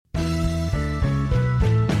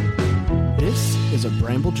is a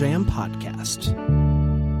Bramble Jam podcast.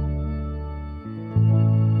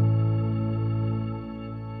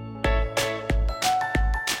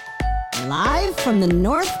 Live from the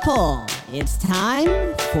North Pole, it's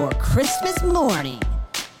time for Christmas morning.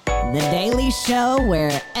 The daily show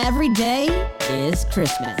where every day is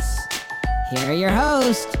Christmas. Here are your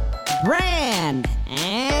hosts, Bran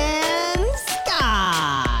and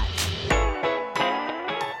Scott.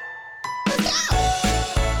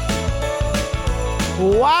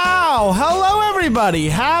 Wow! Hello, everybody.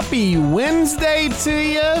 Happy Wednesday to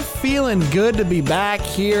you. Feeling good to be back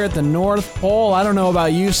here at the North Pole. I don't know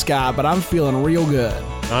about you, Scott, but I'm feeling real good.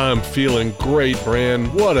 I'm feeling great, Bran.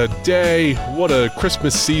 What a day. What a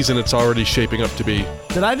Christmas season it's already shaping up to be.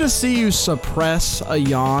 Did I just see you suppress a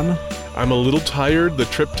yawn? I'm a little tired. The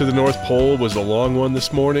trip to the North Pole was a long one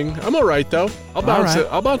this morning. I'm all right, though. I'll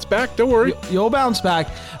bounce back. Don't worry. You'll bounce back.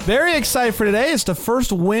 Very excited for today. It's the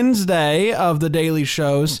first Wednesday of the daily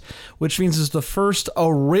shows, which means it's the first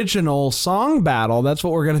original song battle. That's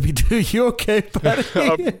what we're going to be doing. You okay, buddy?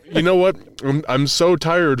 You know what? I'm so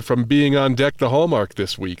tired from being on Deck the Hallmark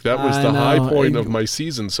this week. That was the high point of my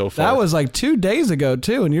season so far. That was like 2 days ago,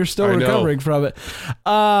 too, and you're still recovering from it.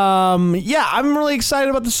 Yeah, I'm really excited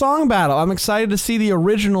about the song battle. I'm excited to see the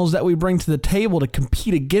originals that we bring to the table to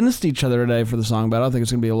compete against each other today for the song battle. I think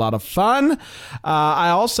it's going to be a lot of fun. I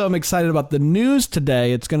also am excited about the news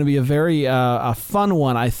today. It's going to be a very a fun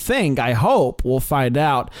one, I think. I hope. We'll find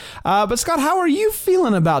out. But Scott, how are you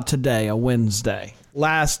feeling about today, a Wednesday?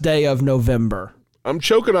 Last day of November. I'm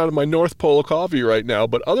choking on my North Pole coffee right now,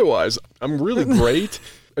 but otherwise, I'm really great.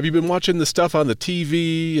 Have you been watching the stuff on the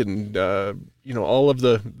TV and, all of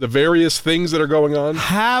the various things that are going on?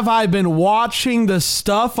 Have I been watching the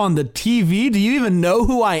stuff on the TV? Do you even know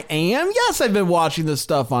who I am? Yes, I've been watching the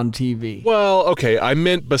stuff on TV. Well, okay, I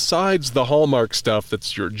meant besides the Hallmark stuff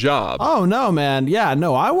that's your job. Oh, no, man. Yeah,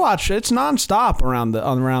 no, I watch. It's nonstop around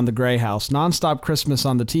the Gray House. Nonstop Christmas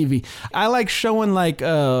on the TV. I like showing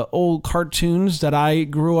old cartoons that I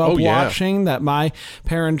grew up watching that my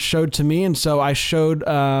parents showed to me. And so I showed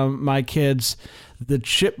my kids the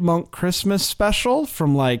Chipmunk Christmas special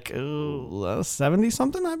from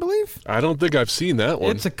 70-something, I believe. I don't think I've seen that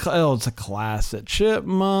one. It's a classic.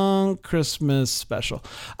 Chipmunk Christmas special.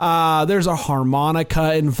 There's a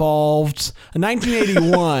harmonica involved.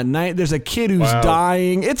 1981. There's a kid who's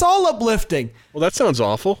dying. It's all uplifting. Well, that sounds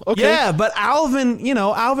awful. Okay. Yeah, but Alvin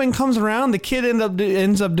comes around. The kid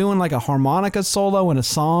ends up doing like a harmonica solo in a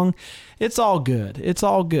song. It's all good. It's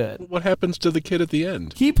all good. What happens to the kid at the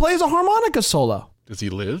end? He plays a harmonica solo. Does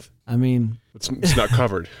he live? I mean, it's not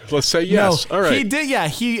covered. Let's say yes. No, all right. He did. Yeah,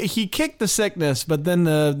 he kicked the sickness, but then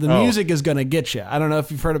the music is gonna get you. I don't know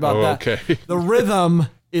if you've heard about that. Okay. The rhythm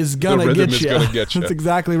is gonna get you. That's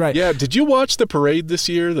exactly right. Yeah. Did you watch the parade this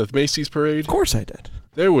year, the Macy's parade? Of course I did.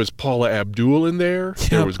 There was Paula Abdul in there. Yep.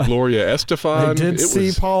 There was Gloria Estefan. I did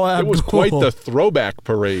see Paula Abdul. It was quite the throwback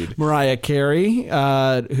parade. Mariah Carey,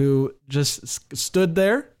 who just stood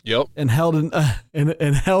there. Yep. And held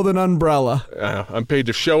an umbrella. I'm paid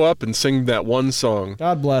to show up and sing that one song.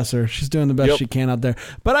 God bless her. She's doing the best she can out there.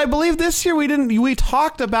 But I believe this year we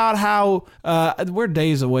talked about how we're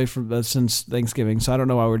days away from since Thanksgiving, so I don't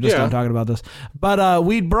know why we're just not talking about this. But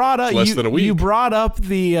we brought up less than a week. You brought up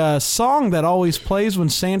the song that always plays when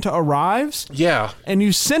Santa arrives. Yeah. And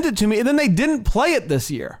you sent it to me, and then they didn't play it this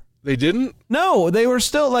year. They didn't? No, they were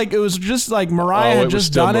still it was just like Mariah had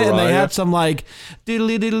just done it, and they had some diddly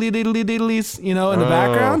diddly diddly diddlies, in the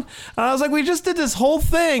background. And I was like, we just did this whole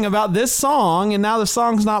thing about this song, and now the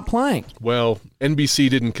song's not playing. Well,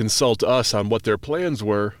 NBC didn't consult us on what their plans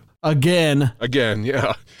were. Again,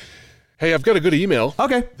 yeah. Hey, I've got a good email.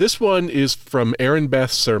 Okay. This one is from Erin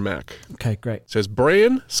Beth Cermak. Okay, great. It says,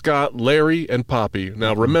 Bran, Scott, Larry, and Poppy.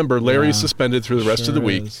 Now, remember, Larry is suspended through the rest of the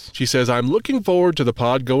week. She says, I'm looking forward to the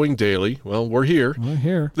pod going daily. Well, we're here. We're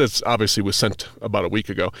here. This obviously was sent about a week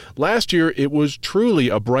ago. Last year, it was truly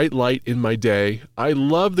a bright light in my day. I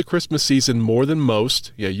love the Christmas season more than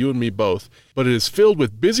most. Yeah, you and me both. But it is filled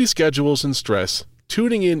with busy schedules and stress.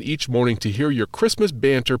 Tuning in each morning to hear your Christmas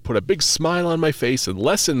banter put a big smile on my face and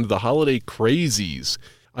lessen the holiday crazies.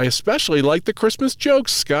 I especially like the Christmas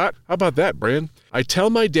jokes, Scott. How about that, Bran? I tell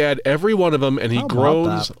my dad every one of them, and he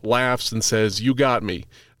groans, laughs, and says, you got me.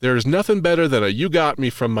 There is nothing better than a you got me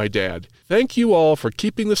from my dad. Thank you all for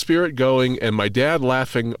keeping the spirit going and my dad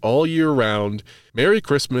laughing all year round. Merry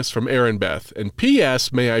Christmas from Erin Beth. And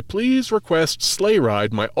P.S. May I please request Sleigh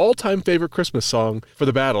Ride, my all-time favorite Christmas song, for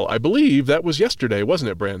the battle. I believe that was yesterday, wasn't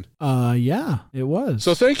it, Bran? Yeah, it was.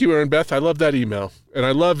 So thank you, Erin Beth. I love that email. And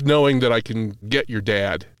I love knowing that I can get your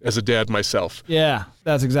dad as a dad myself. Yeah,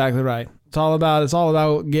 that's exactly right. It's all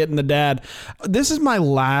about getting the dad. This is my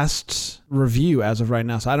last review as of right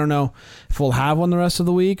now, so I don't know if we'll have one the rest of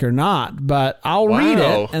the week or not, but I'll read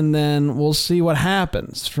it, and then we'll see what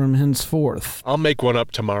happens from henceforth. I'll make one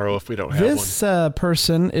up tomorrow if we don't have one. This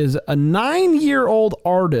person is a 9-year-old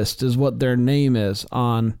artist is what their name is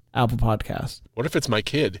on Apple Podcasts. What if it's my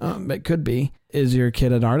kid? It could be. Is your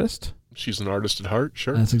kid an artist? She's an artist at heart,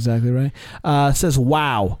 sure. That's exactly right. Says,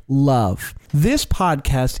 wow, love. This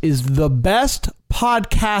podcast is the best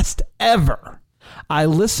podcast ever. I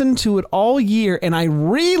listen to it all year, and I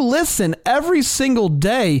re-listen every single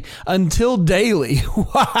day until daily.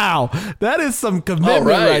 Wow, that is some commitment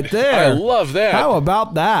right there. I love that. How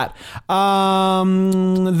about that?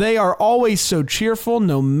 They are always so cheerful,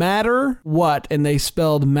 no matter what, and they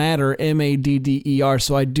spelled matter, M-A-D-D-E-R,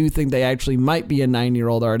 so I do think they actually might be a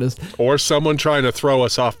 9-year-old artist. Or someone trying to throw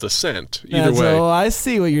us off the scent. Either way. So I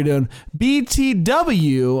see what you're doing.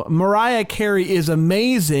 BTW, Mariah Carey is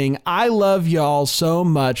amazing. I love y'all so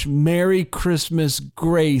much. Merry Christmas,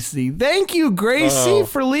 Gracie. Thank you, Gracie,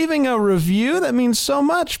 for leaving a review. That means so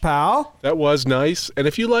much, pal. That was nice. And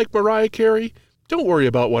if you like Mariah Carey, don't worry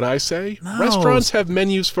about what I say. No. Restaurants have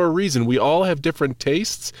menus for a reason. We all have different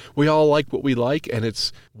tastes. We all like what we like, and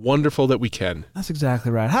it's wonderful that we can. That's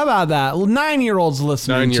exactly right. How about that? 9-year-olds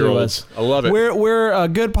listening to us. I love it. We're a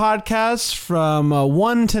good podcast from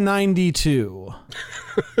 1 to 92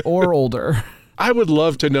 or older. I would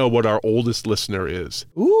love to know what our oldest listener is.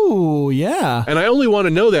 Ooh, yeah. And I only want to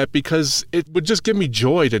know that because it would just give me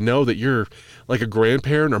joy to know that you're like a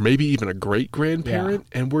grandparent or maybe even a great-grandparent,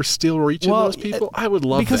 and we're still reaching those people. I would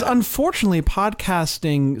love that. Because unfortunately,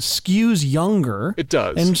 podcasting skews younger. It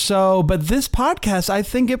does. And so, but this podcast, I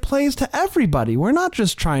think it plays to everybody. We're not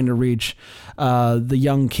just trying to reach the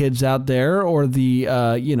young kids out there or the,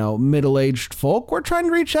 middle-aged folk. We're trying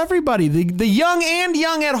to reach everybody, the young and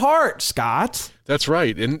young at heart, Scott. That's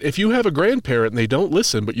right. And if you have a grandparent and they don't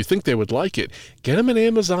listen, but you think they would like it, get them an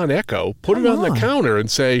Amazon Echo, put it on the counter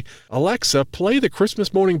and say, Alexa, play the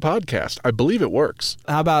Christmas Morning Podcast. I believe it works.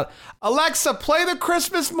 How about, Alexa, play the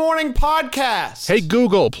Christmas Morning Podcast. Hey,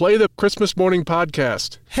 Google, play the Christmas Morning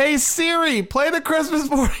Podcast. Hey, Siri, play the Christmas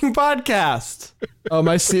Morning Podcast. Oh,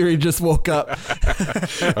 my Siri just woke up.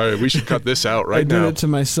 All right, we should cut this out right now. I did it to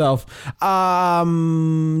myself.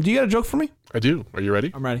 Do you got a joke for me? I do. Are you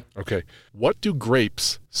ready? I'm ready. Okay. What do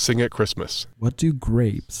grapes sing at Christmas? What do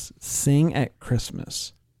grapes sing at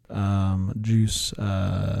Christmas? Juice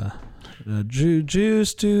to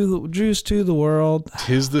the world.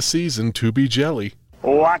 'Tis the season to be jelly.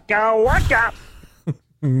 Waka waka.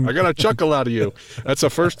 I got a chuckle out of you. That's a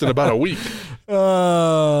first in about a week.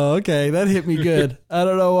 Oh, okay. That hit me good. I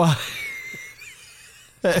don't know why.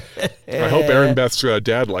 I hope Aaron Beth's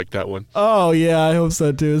dad liked that one. Oh, yeah, I hope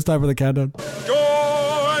so, too. It's time for the countdown.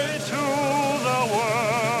 Joy to the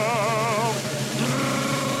world.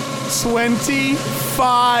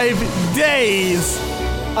 25 days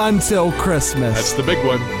until Christmas. That's the big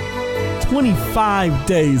one. 25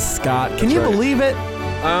 days, Scott. Can you believe it?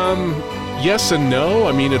 Yes and no.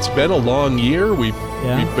 I mean, it's been a long year. We've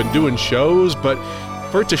been doing shows, but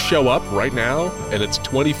for it to show up right now, and it's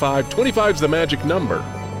 25. 25 is the magic number.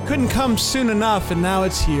 Couldn't come soon enough, and now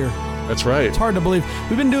it's here. That's right. It's hard to believe.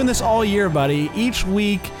 We've been doing this all year, buddy. Each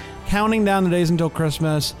week, counting down the days until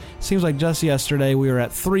Christmas. Seems like just yesterday we were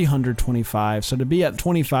at 325. So to be at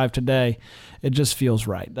 25 today, it just feels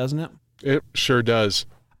right, doesn't it? It sure does.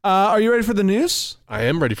 Are you ready for the news? I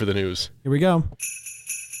am ready for the news. Here we go.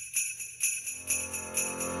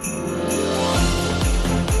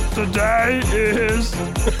 Today is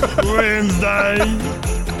Wednesday,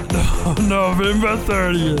 November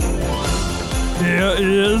 30th. Here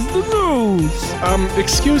is the news.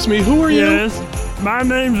 Excuse me, who are you? Yes, my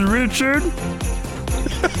name's Richard.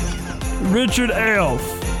 Richard Elf.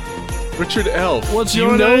 Richard Elf. What's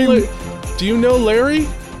your name? Do you know Larry?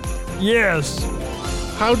 Yes.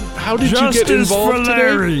 How did Justice you get involved for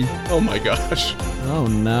Larry. today? Oh my gosh. Oh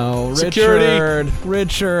no, Security.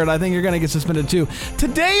 Richard, I think you're going to get suspended too.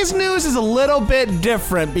 Today's news is a little bit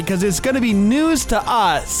different because it's going to be news to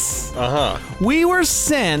us. Uh-huh. We were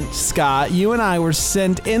sent, Scott, you and I were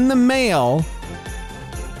sent in the mail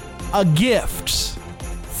a gift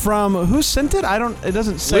from, who sent it? It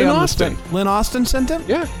doesn't say. Lynn Austin. Lynn Austin sent it?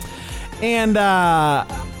 Yeah. And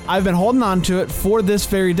I've been holding on to it for this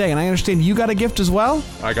very day, and I understand you got a gift as well?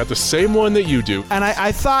 I got the same one that you do. And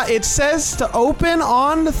I thought it says to open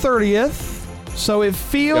on the 30th, so it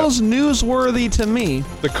feels newsworthy to me.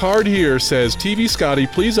 The card here says, TV Scotty,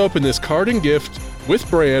 please open this card and gift with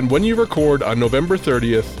brand when you record on November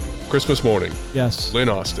 30th, Christmas morning. Yes. Lynn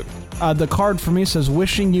Austin. The card for me says,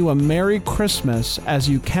 wishing you a Merry Christmas as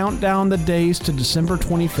you count down the days to December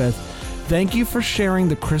 25th. Thank you for sharing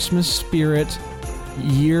the Christmas spirit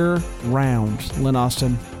year-round. Lynn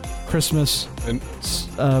Austin, Christmas, And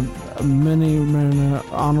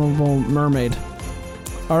Honorable Mermaid.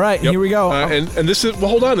 All right, Yep. here we go. And this is, well,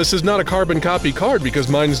 hold on. This is not a carbon copy card because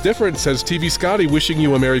mine's different. It says, TV Scotty wishing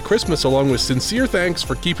you a Merry Christmas along with sincere thanks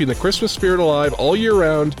for keeping the Christmas spirit alive all year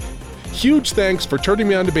round. Huge thanks for turning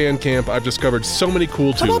me on to Bandcamp. I've discovered so many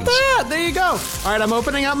cool tunes. How about that? There you go. All right, I'm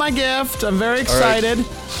opening up my gift. I'm very excited.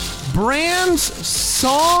 Brand's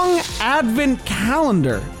Song Advent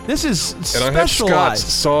Calendar. This is And I have Scott's specialized.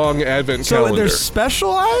 Song Advent So Calendar. they're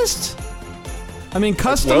specialized? I mean,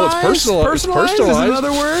 customized? Well, it's personal- it's Personalized is personalized.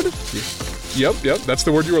 another word? Yep, that's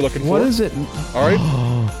the word you were looking for. What is it? All right.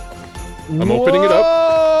 I'm opening it up.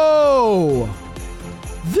 Whoa!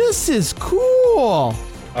 This is cool.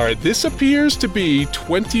 All right, this appears to be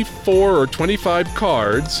 24 or 25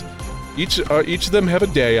 cards. Each of them have a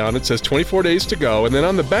day on it. It says 24 days to go. And then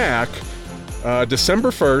on the back, December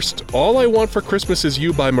 1st, All I Want for Christmas Is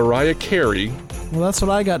You by Mariah Carey. Well, that's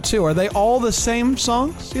what I got too. Are they all the same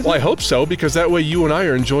songs? Well, I hope so, because that way you and I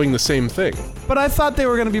are enjoying the same thing. But I thought they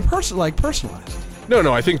were going to be personalized.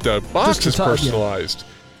 No, I think the box Just the is top, yeah. personalized.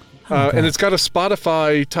 Okay. And it's got a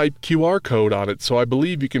Spotify-type QR code on it, so I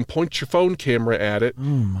believe you can point your phone camera at it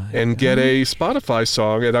and get a Spotify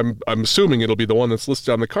song, and I'm assuming it'll be the one that's listed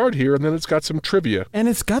on the card here, and then it's got some trivia. And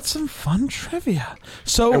it's got some fun trivia.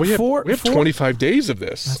 So And we have for 25 days of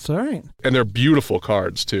this, That's all right. and they're beautiful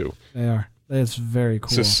cards, too. They are. It's very cool.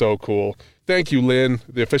 This is so cool. Thank you, Lynn,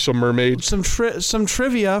 the official mermaid. Some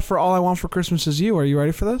trivia for All I Want for Christmas Is You. Are you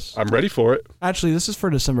ready for this? I'm ready for it. Actually, this is for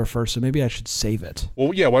December 1st, so maybe I should save it.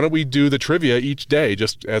 Well, yeah, why don't we do the trivia each day,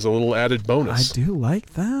 just as a little added I bonus? do like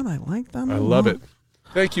that. I like that. I love it.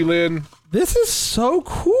 Thank you, Lynn. This is so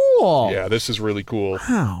cool. Yeah, this is really cool.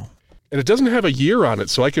 Wow. And it doesn't have a year on it,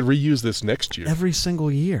 so I could reuse this next year. Every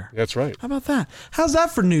single year. That's right. How about that? How's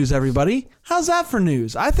that for news, everybody? How's that for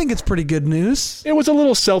news? I think it's pretty good news. It was a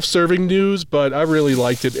little self-serving news, but I really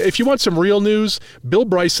liked it. If you want some real news, Bill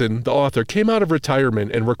Bryson, the author, came out of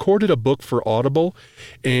retirement and recorded a book for Audible,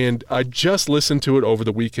 and I just listened to it over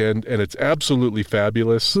the weekend, and it's absolutely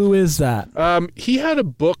fabulous. Who is that? He had a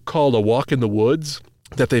book called A Walk in the Woods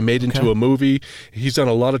that they made into a movie. He's done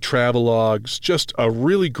a lot of travelogues. Just a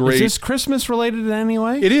really great. Is this Christmas related in any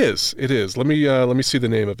way? It is. It is. Let me see the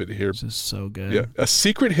name of it here. This is so good. Yeah, A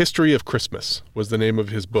Secret History of Christmas was the name of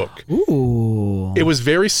his book. Ooh. It was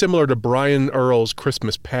very similar to Brian Earl's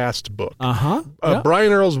Christmas Past book. Uh-huh. Yep.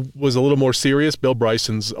 Brian Earl's was a little more serious. Bill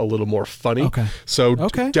Bryson's a little more funny. Okay. So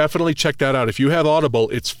Okay. definitely check that out. If you have Audible,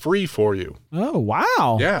 it's free for you. Oh,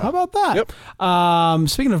 wow. Yeah. How about that? Yep.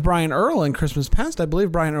 Speaking of Brian Earl and Christmas Past, I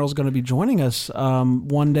believe Brian Earl's going to be joining us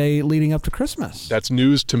one day leading up to Christmas. That's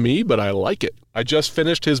news to me, but I like it. I just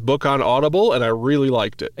finished his book on Audible, and I really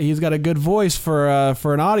liked it. He's got a good voice for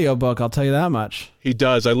an audiobook, I'll tell you that much. He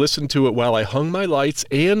does. I listened to it while I hung my lights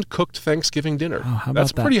and cooked Thanksgiving dinner. Oh, how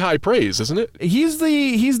That's about that? pretty high praise, isn't it? He's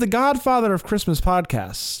the godfather of Christmas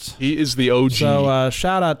podcasts. He is the OG. So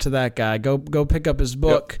shout out to that guy. Go pick up his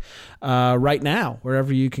book right now,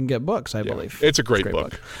 wherever you can get books, I believe. It's a great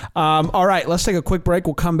book. All right, let's take a quick break.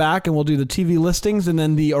 We'll come back and we'll do the TV listings and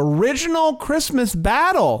then the original Christmas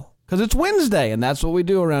battle, because it's Wednesday, and that's what we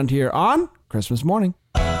do around here on Christmas morning.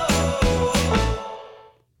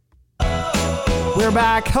 We're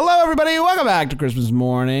back. Hello, everybody. Welcome back to Christmas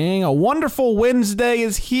morning. A wonderful Wednesday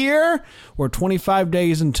is here. We're 25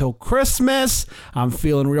 days until Christmas. I'm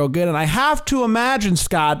feeling real good. And I have to imagine,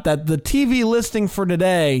 Scott, that the TV listing for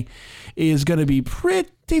today is going to be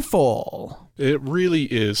pretty full. It really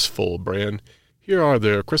is full, Bran. Here are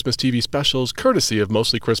the Christmas TV specials, courtesy of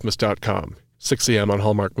MostlyChristmas.com. 6 a.m. on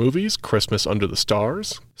Hallmark Movies, Christmas Under the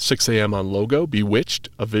Stars. 6 a.m. on Logo, Bewitched,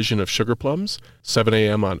 A Vision of Sugar Plums. 7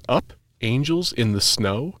 a.m. on Up, Angels in the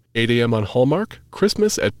Snow. 8 a.m. on Hallmark,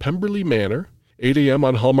 Christmas at Pemberley Manor. 8 a.m.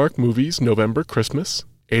 on Hallmark Movies, November Christmas.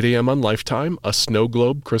 8 a.m. on Lifetime, A Snow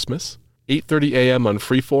Globe Christmas. 8:30 a.m. on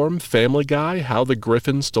Freeform, Family Guy, How the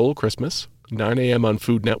Griffin Stole Christmas. 9 a.m. on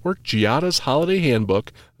Food Network, Giada's Holiday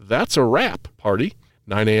Handbook, That's a Wrap Party.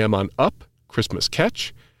 9 a.m. on Up, Christmas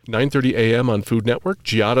Catch. 9:30 a.m. on Food Network,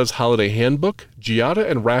 Giada's Holiday Handbook, Giada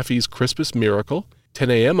and Raffi's Christmas Miracle. 10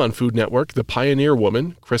 a.m. on Food Network, The Pioneer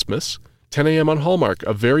Woman, Christmas. 10 a.m. on Hallmark,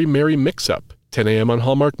 A Very Merry Mix-Up. 10 a.m. on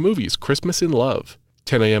Hallmark Movies, Christmas in Love.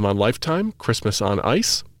 10 a.m. on Lifetime, Christmas on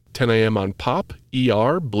Ice. 10 a.m. on Pop,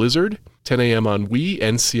 ER, Blizzard. 10 a.m. on We,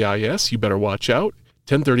 NCIS, You Better Watch Out.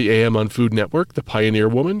 10:30 a.m. on Food Network, The Pioneer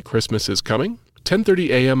Woman, Christmas is Coming. 10:30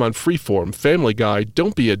 a.m. on Freeform, Family Guy,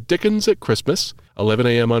 Don't Be a Dickens at Christmas. 11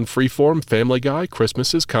 a.m. on Freeform, Family Guy,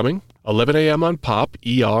 Christmas is Coming. 11 a.m. on Pop,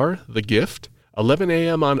 ER, The Gift. 11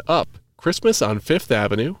 a.m. on Up, Christmas on Fifth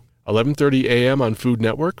Avenue. 11:30 a.m. on Food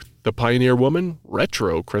Network, The Pioneer Woman,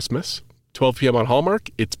 Retro Christmas. 12 p.m. on Hallmark,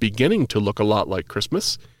 It's Beginning to Look a Lot Like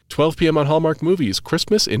Christmas. 12 p.m. on Hallmark Movies,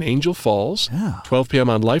 Christmas in Angel Falls. 12 p.m.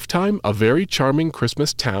 on Lifetime, A Very Charming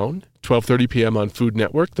Christmas Town. 12:30 p.m. on Food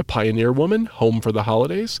Network, The Pioneer Woman, Home for the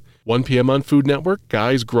Holidays. 1 p.m. on Food Network,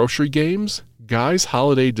 Guy's Grocery Games, Guy's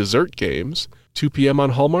Holiday Dessert Games. 2 p.m.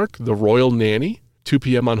 on Hallmark, The Royal Nanny. 2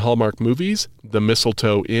 p.m. on Hallmark Movies, The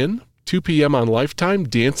Mistletoe Inn. 2 p.m. on Lifetime,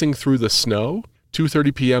 Dancing Through the Snow.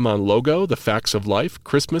 2:30 p.m. on Logo, The Facts of Life,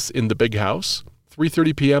 Christmas in the Big House.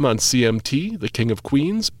 3:30 p.m. on CMT, The King of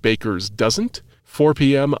Queens, Baker's Doesn't. 4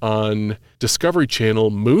 p.m. on Discovery Channel,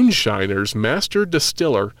 Moonshiners, Master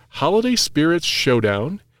Distiller, Holiday Spirits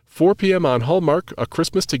Showdown. 4 p.m. on Hallmark, A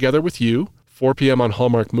Christmas Together with You. 4 p.m. on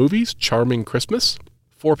Hallmark Movies, Charming Christmas.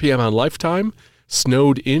 4 p.m. on Lifetime,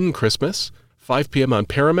 Snowed In Christmas. 5 p.m. on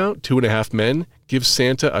Paramount, 2.5 Men, Give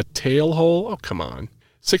Santa a Tail Hole. Oh, come on.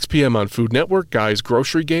 6 p.m. on Food Network, Guy's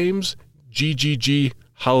Grocery Games, GGG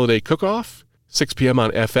Holiday Cook-Off. 6 p.m.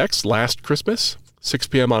 on FX, Last Christmas. 6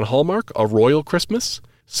 p.m. on Hallmark, A Royal Christmas.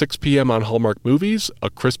 6 p.m. on Hallmark Movies,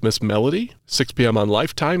 A Christmas Melody. 6 p.m. on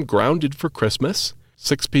Lifetime, Grounded for Christmas.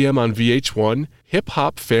 6 p.m. on VH1, Hip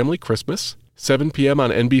Hop Family Christmas. 7 p.m.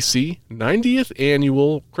 on NBC, 90th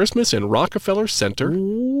Annual Christmas in Rockefeller Center.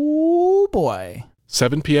 Ooh, boy.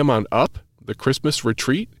 7 p.m. on Up, The Christmas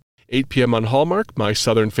Retreat. 8 p.m. on Hallmark, My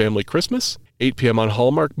Southern Family Christmas. 8 p.m. on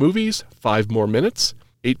Hallmark Movies, 5 More Minutes.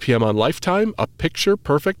 8 p.m. on Lifetime, A Picture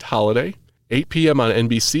Perfect Holiday. 8 p.m. on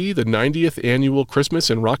NBC, the 90th Annual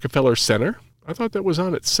Christmas in Rockefeller Center. I thought that was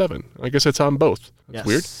on at 7. I guess it's on both. That's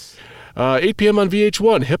weird. 8 p.m. on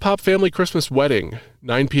VH1, Hip Hop Family Christmas Wedding.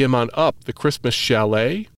 9 p.m. on Up, The Christmas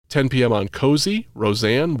Chalet. 10 p.m. on Cozy,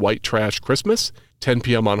 Roseanne, White Trash Christmas. 10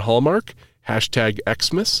 p.m. on Hallmark,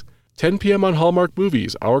 #Xmas. 10 p.m. on Hallmark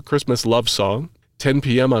Movies, Our Christmas Love Song. 10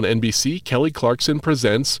 p.m. on NBC, Kelly Clarkson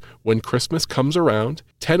Presents When Christmas Comes Around.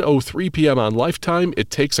 10:03 p.m. on Lifetime, It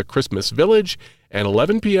Takes a Christmas Village. And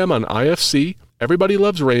 11 p.m. on IFC, Everybody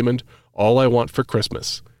Loves Raymond, All I Want for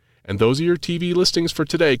Christmas. And those are your TV listings for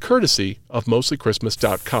today, courtesy of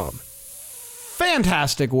mostlychristmas.com.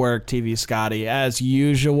 Fantastic work, TV Scotty, as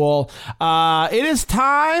usual. It is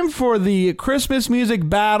time for the Christmas music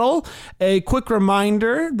battle. A quick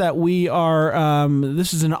reminder that we are,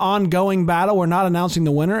 this is an ongoing battle. We're not announcing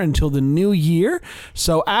the winner until the new year.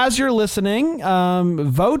 So as you're listening,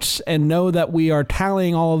 vote and know that we are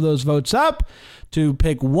tallying all of those votes up to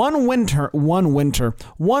pick one winner for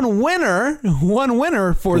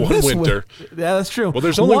this winter. Yeah, that's true. Well,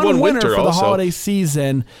 there's only one winner winter for the also. holiday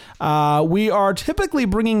season. We are typically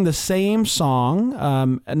bringing the same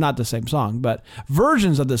song, not the same song, but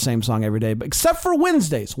versions of the same song every day, but except for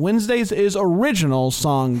Wednesdays. Wednesdays is original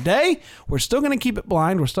song day. We're still going to keep it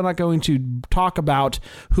blind. We're still not going to talk about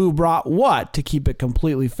who brought what to keep it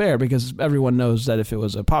completely fair, because everyone knows that if it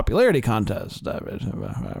was a popularity contest,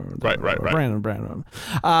 right.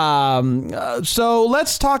 So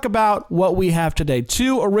let's talk about what we have today.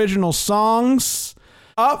 2 original songs.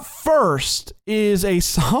 Up first is a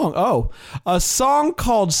song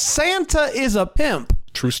called Santa is a Pimp.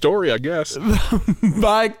 True story, I guess.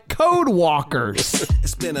 By Code Walkers.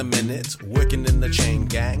 It's been a minute, working in the chain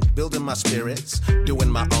gang, building my spirits, doing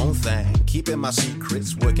my own thing, keeping my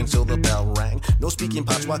secrets, working till the bell rang. No speaking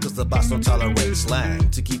patois cause the boss don't tolerate slang.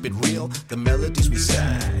 To keep it real, the melodies we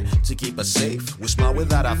sang. To keep us safe, we smile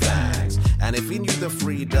without our fangs. And if we knew the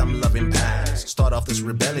freedom loving pangs, start off this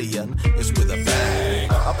rebellion, it's with a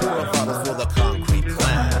bang. I pour a bottle for the concrete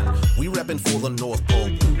clan. We reppin' for the North Pole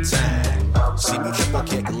Wu-Tang. See me triple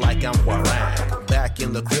kick like I'm Warang. Back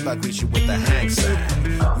in the crib, I greet you with the hang sang.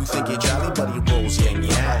 You think you're jolly, but he rolls yin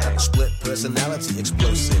yang. Split personality,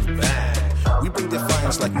 explosive bang. We bring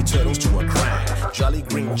defiance like we turtles to a crank. Jolly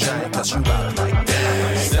green giant, cause you out like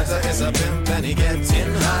damn. Santa is a pimp and he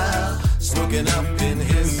getting high. Smoking up in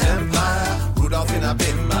his empire. Rudolph in a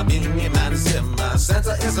bimmer, Minnie Man Zimmer.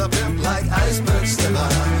 Santa is a pimp like iceberg slimmer.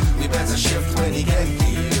 We better shift when he get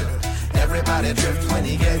here. Everybody drift when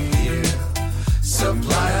he get here.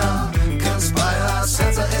 Supplier, conspire.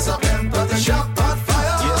 Santa is a pimp, but the shop on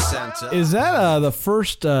fire. Yes, Santa. Is that the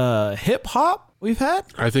first hip hop we've had?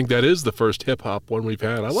 I think that is the first hip hop one we've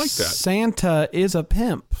had. I like that. Santa is a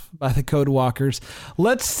Pimp by the Code Walkers.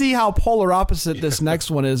 Let's see how polar opposite this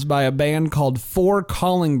next one is by a band called Four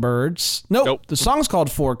Calling Birds. Nope. The song's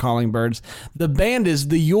called Four Calling Birds. The band is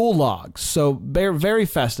the Yule Logs. So they're very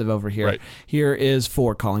festive over here. Right. Here is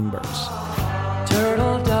Four Calling Birds.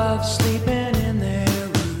 doves sleeping in their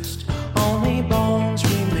roost. Only bones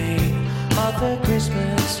remain of the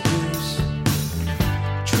Christmas goose.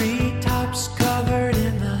 Treetops covered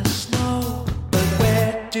in the snow, but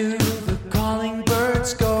where do the calling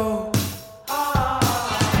birds go?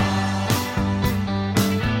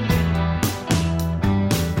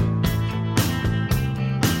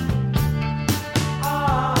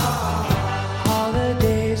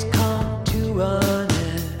 Holidays come to an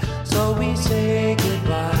end, so we say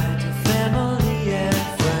goodbye to family and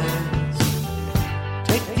friends.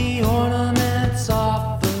 Take the ornaments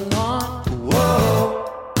off the lawn. Whoa,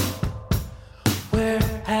 where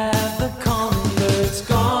have the calling birds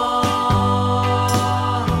gone?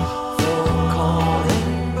 For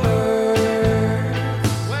calling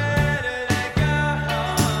birds, where did they go?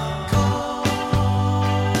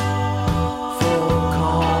 For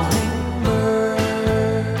calling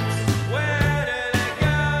birds, where did they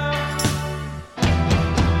go?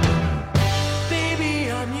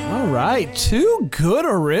 Baby, I'm yours. All right, 2 good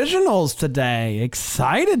originals today.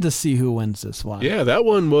 Excited to see who wins this one. Yeah, that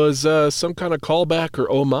one was some kind of callback or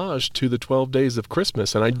homage to the 12 Days of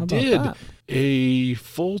Christmas. And I did that? a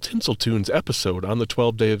full Tinsel Tunes episode on the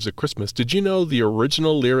 12 Days of Christmas. Did you know the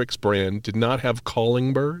original lyrics brand did not have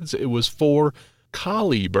calling birds? It was for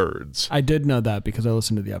collie birds. I did know that because I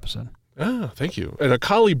listened to the episode. Ah, thank you. And a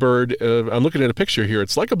collie bird, I'm looking at a picture here.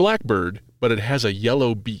 It's like a blackbird, but it has a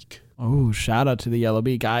yellow beak. Oh, shout out to the yellow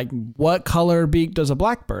beak. What color beak does a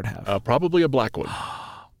blackbird have? Probably a black one.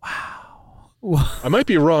 I might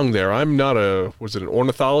be wrong there. I'm not an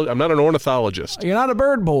ornithologist? I'm not an ornithologist. You're not a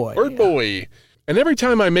bird boy. Bird boy. And every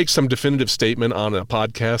time I make some definitive statement on a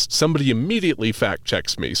podcast, somebody immediately fact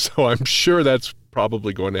checks me. So I'm sure that's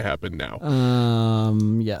probably going to happen now.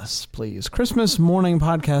 Yes, please.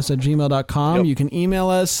 ChristmasMorningPodcast@gmail.com. Yep. You can email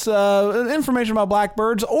us information about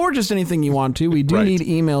blackbirds or just anything you want to. We do Right. need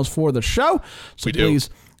emails for the show. So We do. please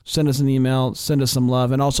send us an email, send us some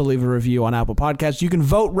love, and also leave a review on Apple Podcasts. You can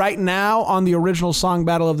vote right now on the original song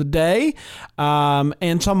battle of the day.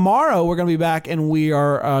 And tomorrow we're going to be back and we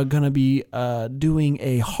are going to be doing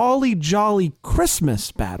a Holly Jolly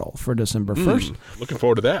Christmas battle for December 1st. Looking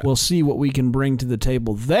forward to that. We'll see what we can bring to the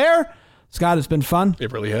table there. Scott, it's been fun.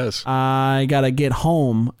 It really has. I got to get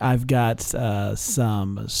home. I've got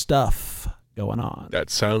some stuff going on. That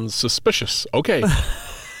sounds suspicious. Okay.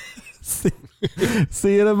 See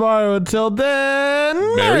you tomorrow. Until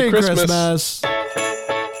then, Merry Christmas. Christmas.